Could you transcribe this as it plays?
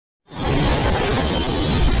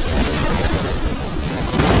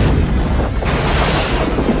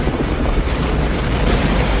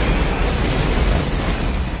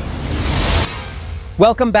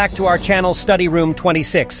Welcome back to our channel Study Room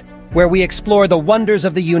 26, where we explore the wonders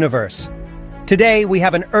of the universe. Today, we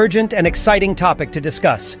have an urgent and exciting topic to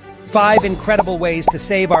discuss: 5 incredible ways to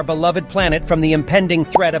save our beloved planet from the impending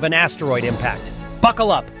threat of an asteroid impact.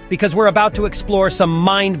 Buckle up, because we're about to explore some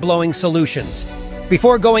mind-blowing solutions.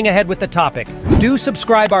 Before going ahead with the topic, do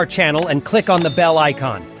subscribe our channel and click on the bell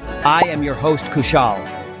icon. I am your host, Kushal.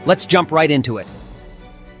 Let's jump right into it.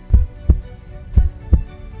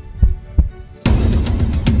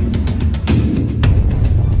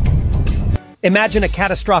 Imagine a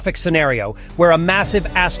catastrophic scenario where a massive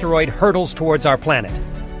asteroid hurtles towards our planet.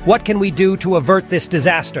 What can we do to avert this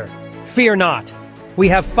disaster? Fear not. We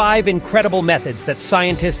have 5 incredible methods that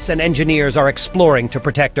scientists and engineers are exploring to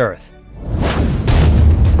protect Earth.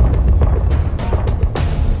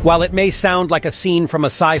 While it may sound like a scene from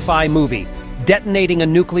a sci-fi movie, detonating a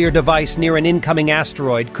nuclear device near an incoming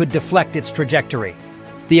asteroid could deflect its trajectory.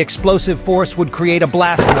 The explosive force would create a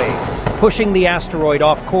blast wave, pushing the asteroid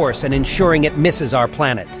off course and ensuring it misses our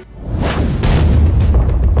planet.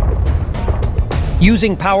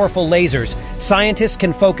 Using powerful lasers, scientists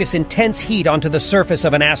can focus intense heat onto the surface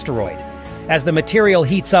of an asteroid. As the material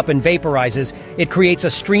heats up and vaporizes, it creates a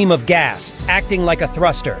stream of gas, acting like a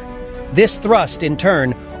thruster. This thrust, in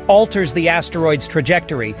turn, alters the asteroid's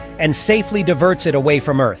trajectory and safely diverts it away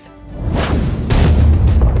from Earth.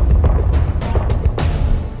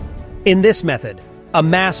 In this method, a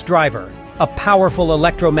mass driver, a powerful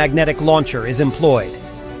electromagnetic launcher, is employed.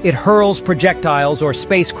 It hurls projectiles or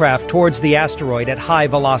spacecraft towards the asteroid at high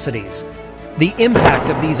velocities. The impact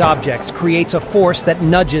of these objects creates a force that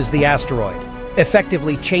nudges the asteroid,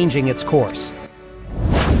 effectively changing its course.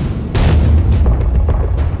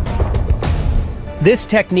 This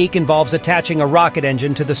technique involves attaching a rocket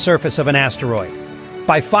engine to the surface of an asteroid.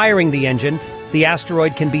 By firing the engine, the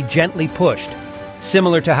asteroid can be gently pushed,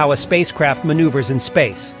 similar to how a spacecraft maneuvers in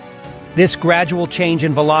space. This gradual change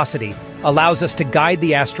in velocity allows us to guide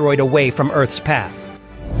the asteroid away from Earth's path.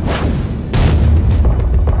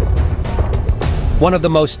 One of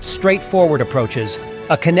the most straightforward approaches,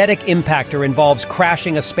 a kinetic impactor, involves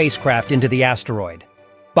crashing a spacecraft into the asteroid.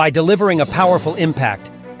 By delivering a powerful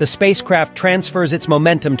impact, the spacecraft transfers its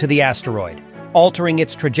momentum to the asteroid, altering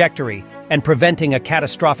its trajectory and preventing a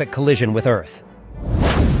catastrophic collision with Earth.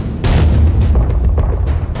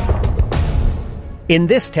 In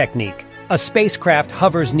this technique, a spacecraft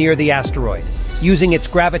hovers near the asteroid, using its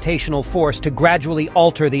gravitational force to gradually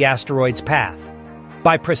alter the asteroid's path.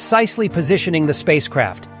 By precisely positioning the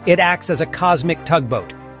spacecraft, it acts as a cosmic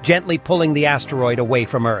tugboat, gently pulling the asteroid away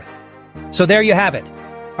from Earth. So there you have it,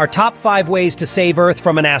 our top 5 ways to save Earth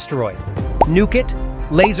from an asteroid: nuke it,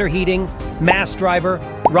 laser heating, mass driver,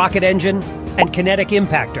 rocket engine, and kinetic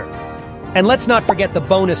impactor. And let's not forget the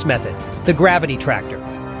bonus method, the gravity tractor.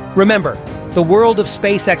 Remember, the world of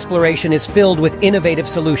space exploration is filled with innovative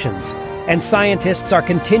solutions, and scientists are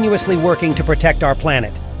continuously working to protect our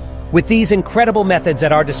planet. With these incredible methods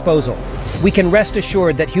at our disposal, we can rest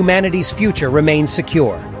assured that humanity's future remains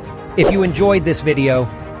secure. If you enjoyed this video,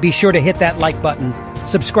 be sure to hit that like button,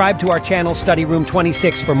 subscribe to our channel Study Room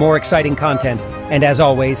 26 for more exciting content, and as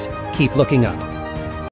always, keep looking up.